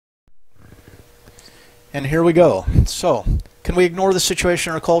And here we go. So, can we ignore the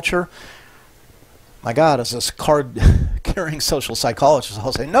situation or culture? My God, as this card-carrying social psychologist,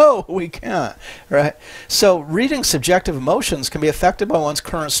 I'll say, no, we can't, right? So reading subjective emotions can be affected by one's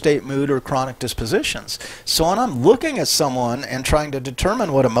current state, mood, or chronic dispositions. So when I'm looking at someone and trying to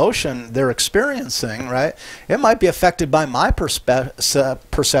determine what emotion they're experiencing, right, it might be affected by my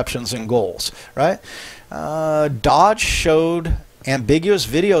perceptions and goals, right? Dodge showed ambiguous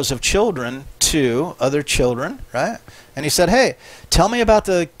videos of children to other children, right? And he said, hey, tell me about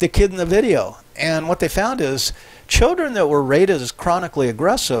the kid in the video. And what they found is children that were rated as chronically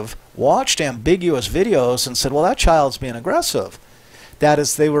aggressive watched ambiguous videos and said, well, that child's being aggressive. That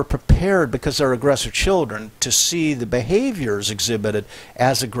is, they were prepared because they're aggressive children to see the behaviors exhibited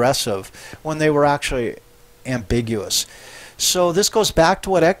as aggressive when they were actually ambiguous. So this goes back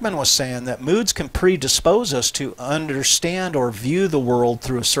to what Ekman was saying, that moods can predispose us to understand or view the world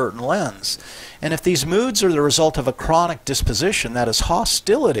through a certain lens. And if these moods are the result of a chronic disposition, that is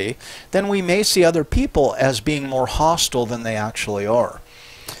hostility, then we may see other people as being more hostile than they actually are.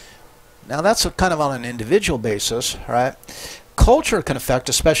 Now that's kind of on an individual basis, right? Culture can affect,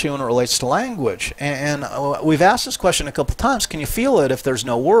 especially when it relates to language. And we've asked this question a couple times, can you feel it if there's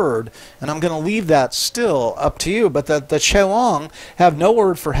no word? And I'm going to leave that still up to you. But the Chewang have no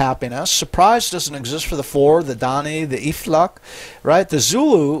word for happiness. Surprise doesn't exist for the four, the Dani, the Iflak, right? The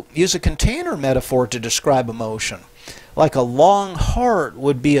Zulu use a container metaphor to describe emotion. Like a long heart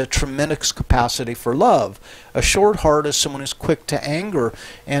would be a tremendous capacity for love. A short heart is someone who's quick to anger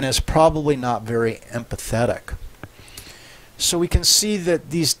and is probably not very empathetic. So we can see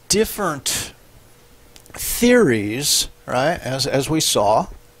that these different theories, right, as we saw,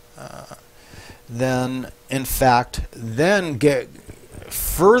 then in fact then get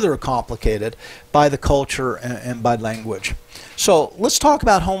further complicated by the culture and by language. So let's talk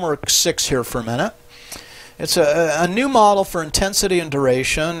about homework 6 here for a minute. It's a new model for intensity and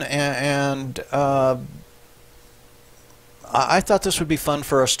duration, and I thought this would be fun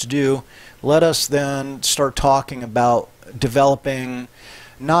for us to do. Let us then start talking about developing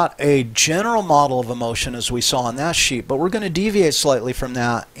not a general model of emotion as we saw on that sheet, but we're going to deviate slightly from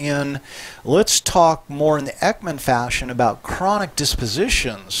that, and let's talk more in the Ekman fashion about chronic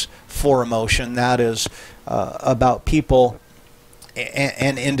dispositions for emotion, that is about people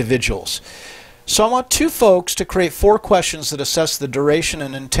and individuals. So I want 2 folks to create 4 questions that assess the duration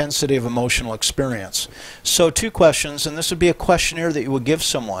and intensity of emotional experience. So 2 questions, and this would be a questionnaire that you would give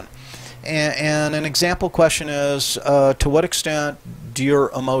someone. And an example question is, to what extent do your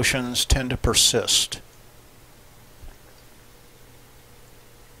emotions tend to persist?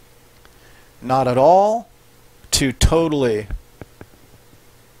 Not at all, to totally,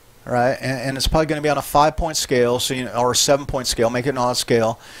 right? And it's probably going to be on a 5-point scale, so or a 7-point scale. Make it an odd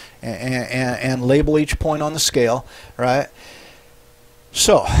scale, and label each point on the scale, right?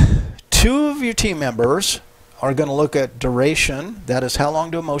 So 2 of your team members are going to look at duration, that is how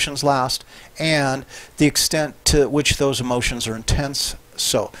long do emotions last, and the extent to which those emotions are intense.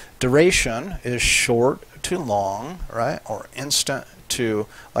 So duration is short to long, right, or instant to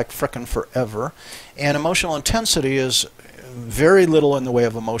like frickin' forever, and emotional intensity is very little in the way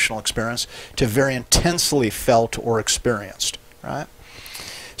of emotional experience to very intensely felt or experienced, right?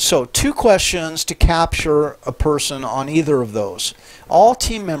 So 2 questions to capture a person on either of those. All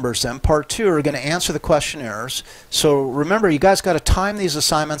team members then, part 2, are going to answer the questionnaires. So remember, you guys got to time these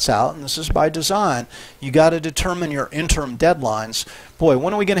assignments out, and this is by design. You got to determine your interim deadlines. Boy,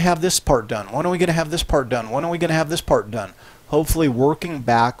 when are we going to have this part done? When are we going to have this part done? When are we going to have this part done? Hopefully working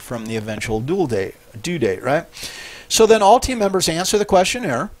back from the eventual due date, right? So then all team members answer the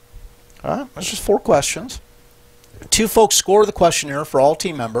questionnaire. All right, that's just 4 questions. 2 folks score the questionnaire for all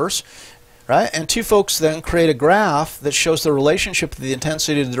team members, right? And 2 folks then create a graph that shows the relationship of the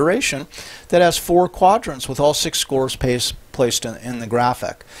intensity to the duration that has 4 quadrants with all 6 scores placed in the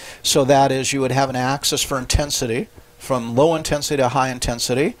graphic. So that is, you would have an axis for intensity from low intensity to high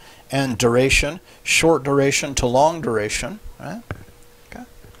intensity, and duration, short duration to long duration, right? Okay.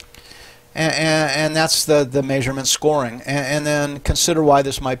 And that's the measurement scoring. And then consider why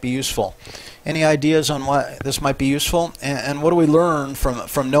this might be useful. Any ideas on why this might be useful? And what do we learn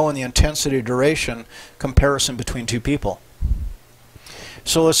from knowing the intensity duration comparison between 2 people?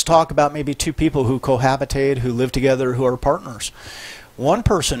 So let's talk about maybe 2 people who cohabitate, who live together, who are partners. One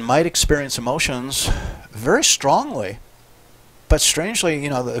person might experience emotions very strongly, but strangely,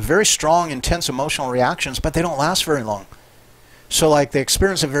 very strong, intense emotional reactions, but they don't last very long. So like they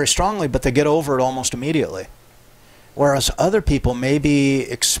experience it very strongly, but they get over it almost immediately. Whereas other people maybe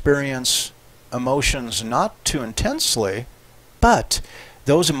experience emotions not too intensely, but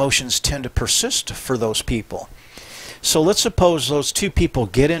those emotions tend to persist for those people. So let's suppose those two people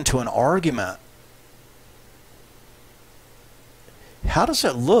get into an argument. How does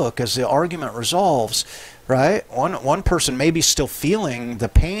it look as the argument resolves, right? One person may be still feeling the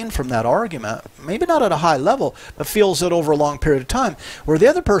pain from that argument, maybe not at a high level, but feels it over a long period of time, where the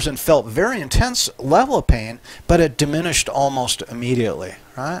other person felt very intense level of pain, but it diminished almost immediately,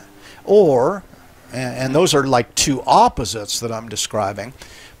 right? Or, and those are like two opposites that I'm describing,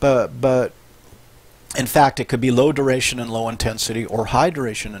 but in fact, it could be low duration and low intensity, or high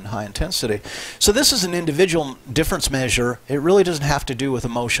duration and high intensity. So this is an individual difference measure. It really doesn't have to do with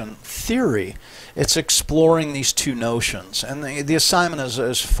emotion theory. It's exploring these two notions. And the assignment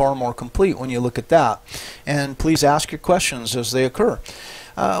is far more complete when you look at that. And please ask your questions as they occur.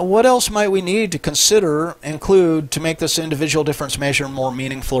 What else might we need to include to make this individual difference measure more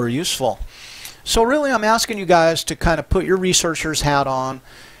meaningful or useful? So really, I'm asking you guys to kind of put your researcher's hat on.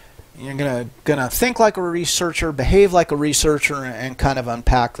 You're gonna think like a researcher, behave like a researcher, and kind of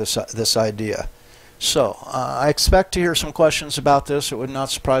unpack this idea. So I expect to hear some questions about this. It would not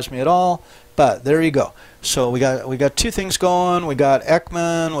surprise me at all. But there you go. So we got two things going. We got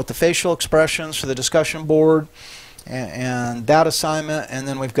Ekman with the facial expressions for the discussion board, and that assignment, and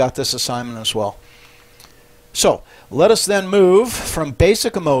then we've got this assignment as well. So let us then move from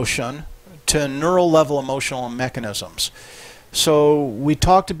basic emotion to neural level emotional mechanisms. So we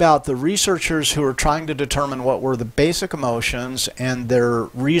talked about the researchers who were trying to determine what were the basic emotions and their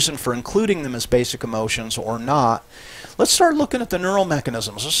reason for including them as basic emotions or not. Let's start looking at the neural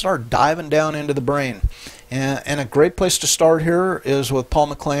mechanisms. Let's start diving down into the brain. And a great place to start here is with Paul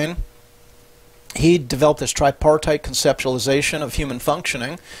MacLean. He developed this tripartite conceptualization of human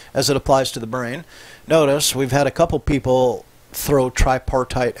functioning as it applies to the brain. Notice we've had a couple people throw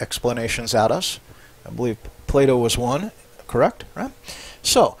tripartite explanations at us. I believe Plato was one. Correct, right?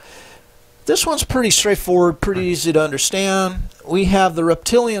 So this one's pretty straightforward, pretty easy to understand. We have the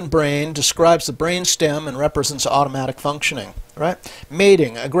reptilian brain describes the brain stem and represents automatic functioning, right?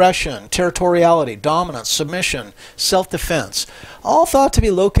 Mating, aggression, territoriality, dominance, submission, self-defense, all thought to be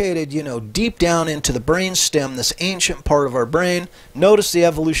located, deep down into the brain stem, this ancient part of our brain. Notice the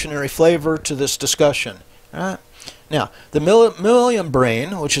evolutionary flavor to this discussion, right? Now, the mammalian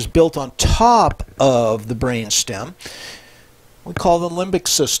brain, which is built on top of the brain stem, we call the limbic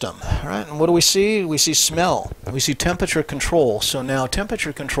system, right? And what do we see? We see smell. We see temperature control. So now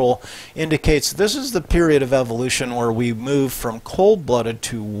temperature control indicates this is the period of evolution where we move from cold-blooded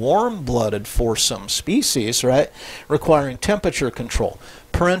to warm-blooded for some species, right? Requiring temperature control.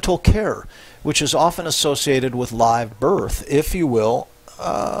 Parental care, which is often associated with live birth, if you will,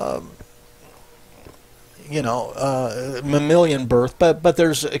 mammalian birth, but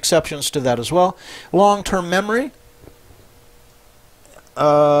there's exceptions to that as well. Long-term memory.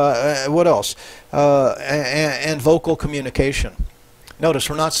 What else? And vocal communication. Notice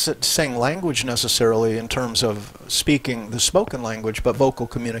we're not saying language necessarily in terms of speaking the spoken language, but vocal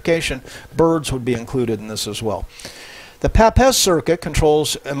communication. Birds would be included in this as well. The Papez circuit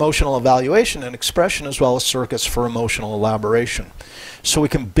controls emotional evaluation and expression, as well as circuits for emotional elaboration. So we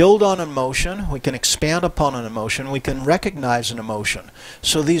can build on emotion, we can expand upon an emotion, we can recognize an emotion.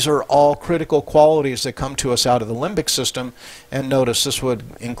 So these are all critical qualities that come to us out of the limbic system, and notice this would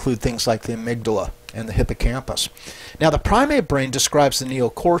include things like the amygdala and the hippocampus. Now the primate brain describes the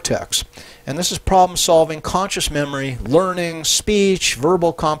neocortex, and this is problem solving, conscious memory, learning, speech,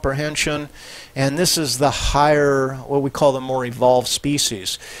 verbal comprehension, and this is the higher, what we call the more evolved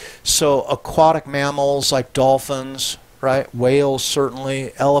species. So aquatic mammals like dolphins, right, whales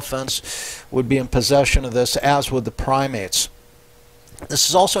certainly, elephants would be in possession of this, as would the primates. This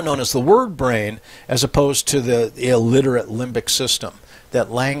is also known as the word brain, as opposed to the illiterate limbic system.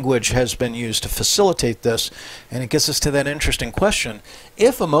 That language has been used to facilitate this, and it gets us to that interesting question.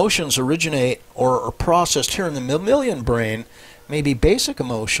 If emotions originate or are processed here in the mammalian brain, maybe basic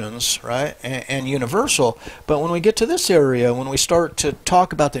emotions, right, and universal, but when we get to this area, when we start to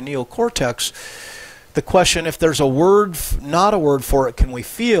talk about the neocortex, the question, if there's a word, not a word for it, can we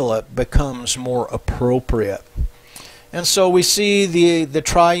feel it, becomes more appropriate. And so we see the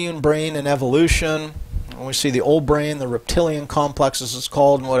triune brain in evolution. We see the old brain, the reptilian complex as it's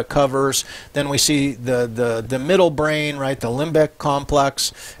called, and what it covers. Then we see the middle brain, right, the limbic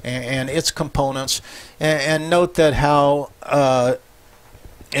complex and its components. And note that how,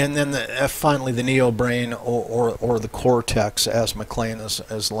 and then finally the neo brain or the cortex, as MacLean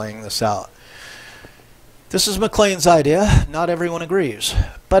is laying this out. This is MacLean's idea. Not everyone agrees,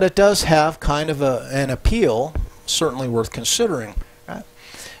 but it does have kind of an appeal, certainly worth considering. Right?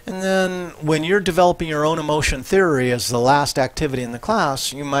 And then when you're developing your own emotion theory as the last activity in the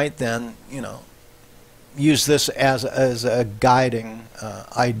class, you might then, use this as a guiding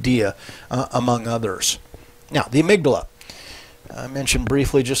idea among others. Now, the amygdala. I mentioned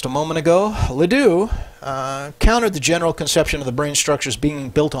briefly just a moment ago, Ledoux countered the general conception of the brain structures being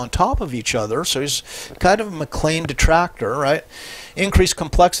built on top of each other, so he's kind of a MacLean detractor, right? Increased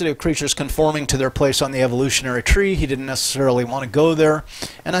complexity of creatures conforming to their place on the evolutionary tree. He didn't necessarily want to go there,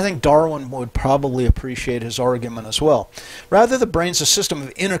 and I think Darwin would probably appreciate his argument as well. Rather, the brain's a system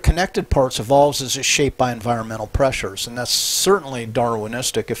of interconnected parts evolves as it's shaped by environmental pressures, and that's certainly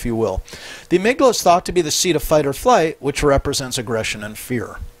Darwinistic, if you will. The amygdala is thought to be the seat of fight or flight, which represents aggression and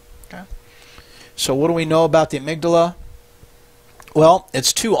fear. Okay. So what do we know about the amygdala? Well,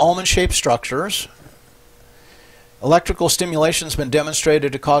 it's two almond-shaped structures. Electrical stimulation has been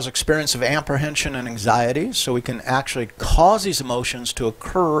demonstrated to cause experience of apprehension and anxiety, so we can actually cause these emotions to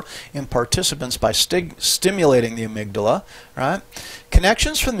occur in participants by stimulating the amygdala. Right?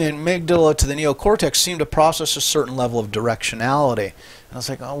 Connections from the amygdala to the neocortex seem to process a certain level of directionality. And I was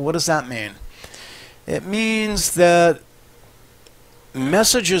like, oh, what does that mean? It means that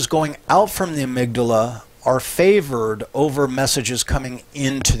messages going out from the amygdala are favored over messages coming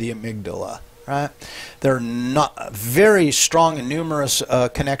into the amygdala. Right? There are not very strong and numerous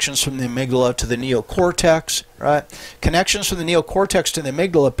connections from the amygdala to the neocortex. Right? Connections from the neocortex to the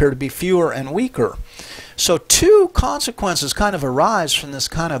amygdala appear to be fewer and weaker. So two consequences kind of arise from this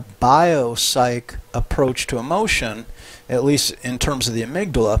kind of biopsych approach to emotion, at least in terms of the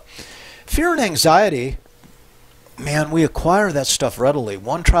amygdala. Fear and anxiety, man, we acquire that stuff readily.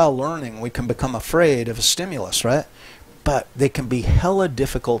 One trial learning, we can become afraid of a stimulus, right? But they can be hella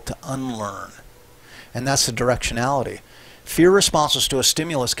difficult to unlearn. And that's the directionality. Fear responses to a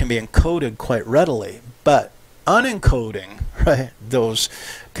stimulus can be encoded quite readily, but unencoding, right, those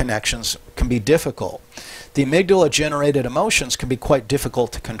connections can be difficult. The amygdala-generated emotions can be quite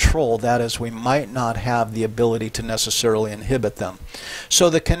difficult to control. That is, we might not have the ability to necessarily inhibit them. So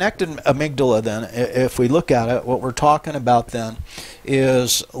the connected amygdala then, if we look at it, what we're talking about then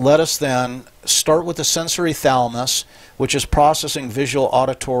is, let us then start with the sensory thalamus, which is processing visual,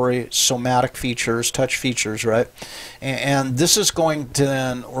 auditory, somatic features, touch features, right? And this is going to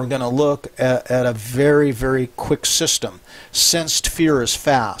then, we're going to look at a very, very quick system. Sensed fear is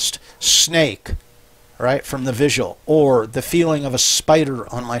fast. Snake, right, from the visual, or the feeling of a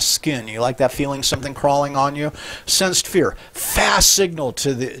spider on my skin. You like that feeling, something crawling on you? Sensed fear. Fast signal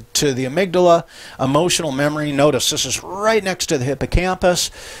to the amygdala. Emotional memory. Notice this is right next to the hippocampus,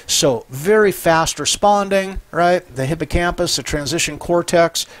 so very fast responding, right? The hippocampus, the transition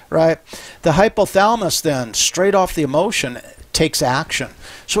cortex, right? The hypothalamus then, straight off the emotion, takes action.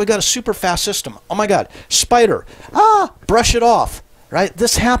 So we got a super fast system. Oh my God, spider. Ah, brush it off. Right?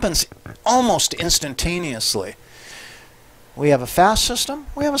 This happens almost instantaneously. We have a fast system,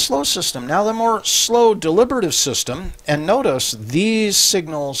 we have a slow system. Now the more slow deliberative system, and notice these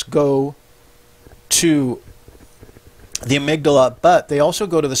signals go to the amygdala, but they also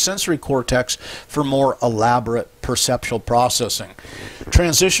go to the sensory cortex for more elaborate perceptual processing.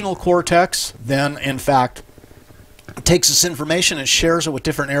 Transitional cortex then, in fact, takes this information and shares it with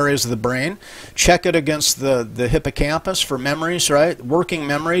different areas of the brain. Check it against the hippocampus for memories, right? Working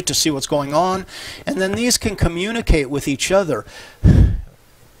memory to see what's going on. And then these can communicate with each other.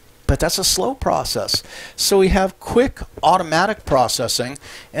 But that's a slow process. So we have quick automatic processing,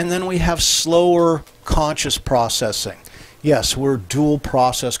 and then we have slower conscious processing. Yes, we're dual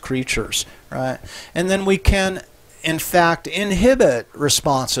process creatures, right? And then we can in fact inhibit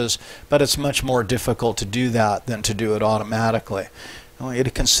responses, but it's much more difficult to do that than to do it automatically. I want you to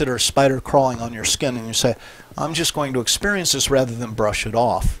consider a spider crawling on your skin and you say, I'm just going to experience this rather than brush it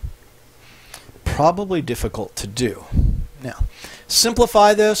off. Probably difficult to do. Now,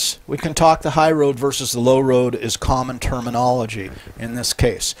 simplify this, we can talk the high road versus the low road is common terminology in this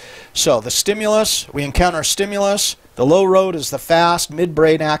case. So the stimulus, we encounter stimulus. The low road is the fast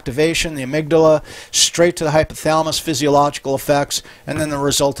midbrain activation, the amygdala, straight to the hypothalamus, physiological effects, and then the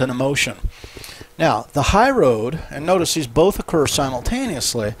resultant emotion. Now, the high road, and notice these both occur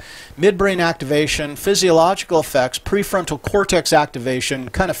simultaneously, midbrain activation, physiological effects, prefrontal cortex activation,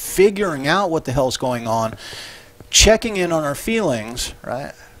 kind of figuring out what the hell's going on, checking in on our feelings,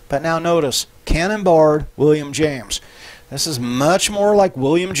 right? But now notice, Cannon-Bard, William James. This is much more like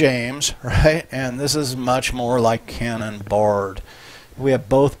William James, right? And this is much more like Cannon-Bard. We have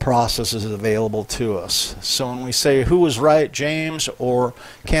both processes available to us. So when we say who was right, James or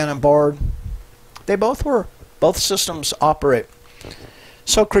Cannon-Bard, they both were. Both systems operate.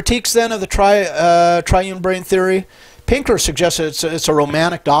 So critiques then of the triune brain theory. Pinker suggests it's a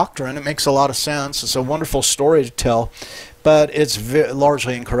romantic doctrine. It makes a lot of sense. It's a wonderful story to tell, but it's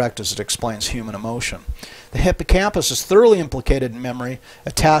largely incorrect as it explains human emotion. The hippocampus is thoroughly implicated in memory,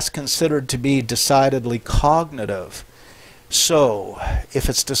 a task considered to be decidedly cognitive. So, if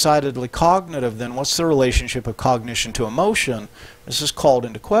it's decidedly cognitive, then what's the relationship of cognition to emotion? This is called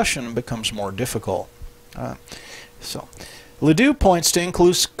into question and becomes more difficult. Ledoux points to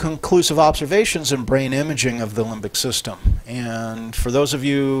conclusive observations in brain imaging of the limbic system. And for those of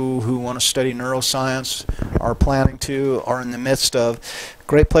you who want to study neuroscience, are planning to, are in the midst of,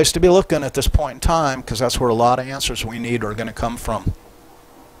 great place to be looking at this point in time, because that's where a lot of answers we need are going to come from.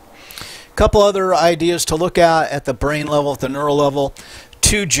 A couple other ideas to look at the brain level, at the neural level.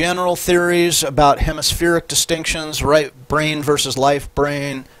 Two general theories about hemispheric distinctions, right brain versus right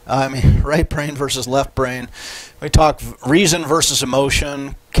brain versus left brain. We talk reason versus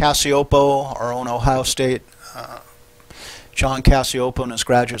emotion. Cacioppo, our own Ohio State, John Cacioppo and his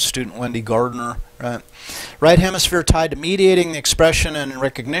graduate student Wendy Gardner. Right hemisphere tied to mediating the expression and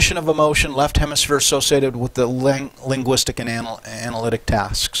recognition of emotion, left hemisphere associated with the linguistic and analytic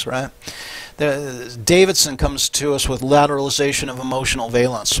tasks. Davidson comes to us with lateralization of emotional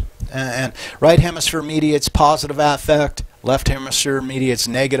valence. And right hemisphere mediates positive affect, left hemisphere mediates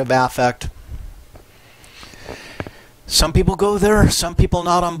negative affect. Some people go there, some people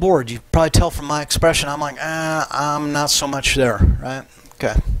not on board. You probably tell from my expression, I'm like, I'm not so much there, right?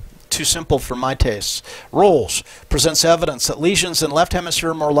 Okay. Too simple for my tastes. Roles presents evidence that lesions in left hemisphere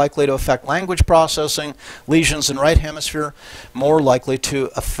are more likely to affect language processing, lesions in right hemisphere more likely to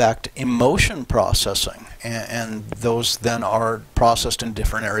affect emotion processing, and those then are processed in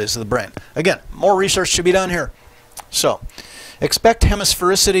different areas of the brain. Again, more research to be done here. So, expect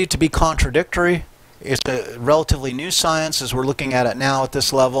hemisphericity to be contradictory. It's a relatively new science as we're looking at it now at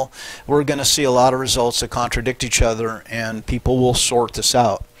this level. We're going to see a lot of results that contradict each other, and people will sort this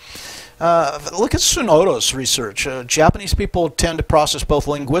out. Look at Tsunoda's research. Japanese people tend to process both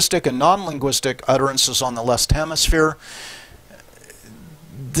linguistic and non-linguistic utterances on the left hemisphere.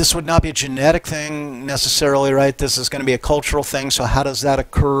 This would not be a genetic thing necessarily, right? This is going to be a cultural thing, so how does that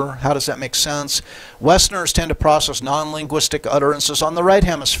occur? How does that make sense? Westerners tend to process non-linguistic utterances on the right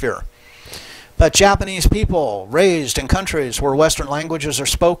hemisphere. But Japanese people raised in countries where Western languages are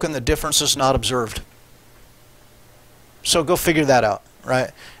spoken, the difference is not observed. So go figure that out, right?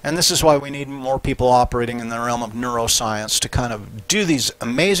 And this is why we need more people operating in the realm of neuroscience to kind of do these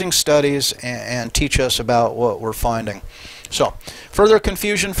amazing studies and teach us about what we're finding. So, further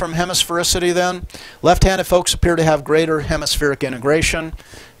confusion from hemisphericity then. Left-handed folks appear to have greater hemispheric integration.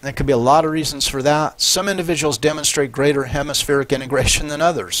 There could be a lot of reasons for that. Some individuals demonstrate greater hemispheric integration than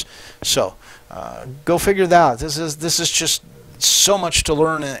others. So, go figure that. This is just so much to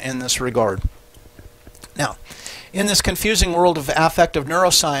learn in this regard. Now, in this confusing world of affective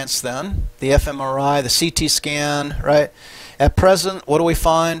neuroscience then, the fMRI, the CT scan, right? At present, what do we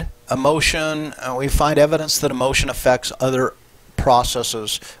find? Emotion. We find evidence that emotion affects other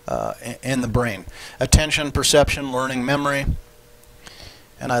processes in the brain. Attention, perception, learning, memory.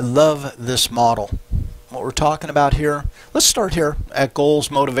 And I love this model. What we're talking about here, let's start here at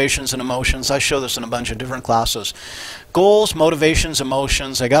goals, motivations, and emotions. I show this in a bunch of different classes. Goals, motivations,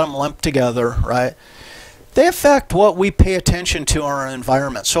 emotions, I got them lumped together, right? They affect what we pay attention to in our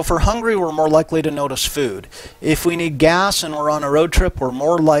environment. So if we're hungry, we're more likely to notice food. If we need gas and we're on a road trip, we're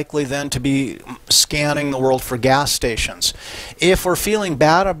more likely then to be scanning the world for gas stations. If we're feeling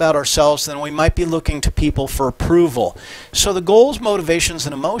bad about ourselves, then we might be looking to people for approval. So the goals, motivations,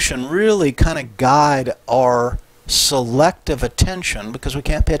 and emotion really kind of guide our selective attention, because we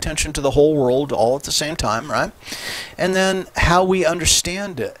can't pay attention to the whole world all at the same time, right? And then how we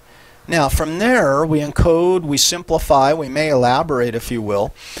understand it. Now, from there, we encode, we simplify, we may elaborate, if you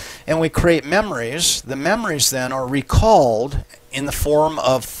will, and we create memories. The memories then are recalled in the form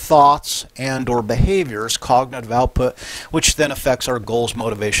of thoughts and or behaviors, cognitive output, which then affects our goals,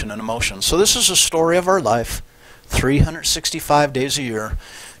 motivation, and emotions. So this is a story of our life, 365 days a year,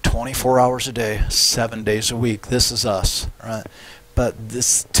 24 hours a day, 7 days a week. This is us, right? But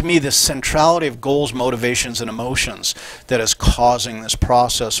this, to me, the centrality of goals, motivations, and emotions that is causing this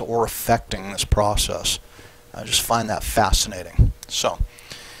process or affecting this process. I just find that fascinating. So,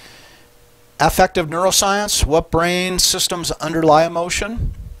 affective neuroscience, what brain systems underlie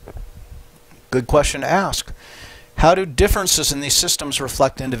emotion? Good question to ask. How do differences in these systems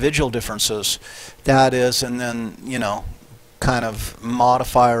reflect individual differences? That is, and then, you know, kind of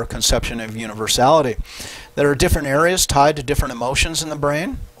modify our conception of universality. There are different areas tied to different emotions in the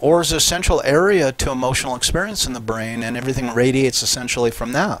brain, or is a central area to emotional experience in the brain, and everything radiates essentially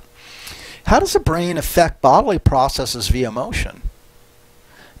from that. How does the brain affect bodily processes via motion?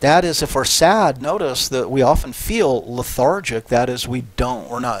 That is, if we're sad, notice that we often feel lethargic. That is, we're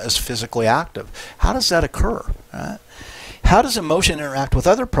not as physically active. How does that occur? Right? How does emotion interact with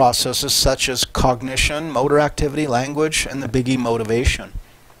other processes such as cognition, motor activity, language, and the biggie, motivation?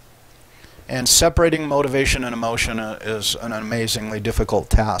 And separating motivation and emotion is an amazingly difficult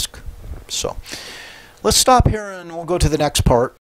task. So let's stop here and we'll go to the next part.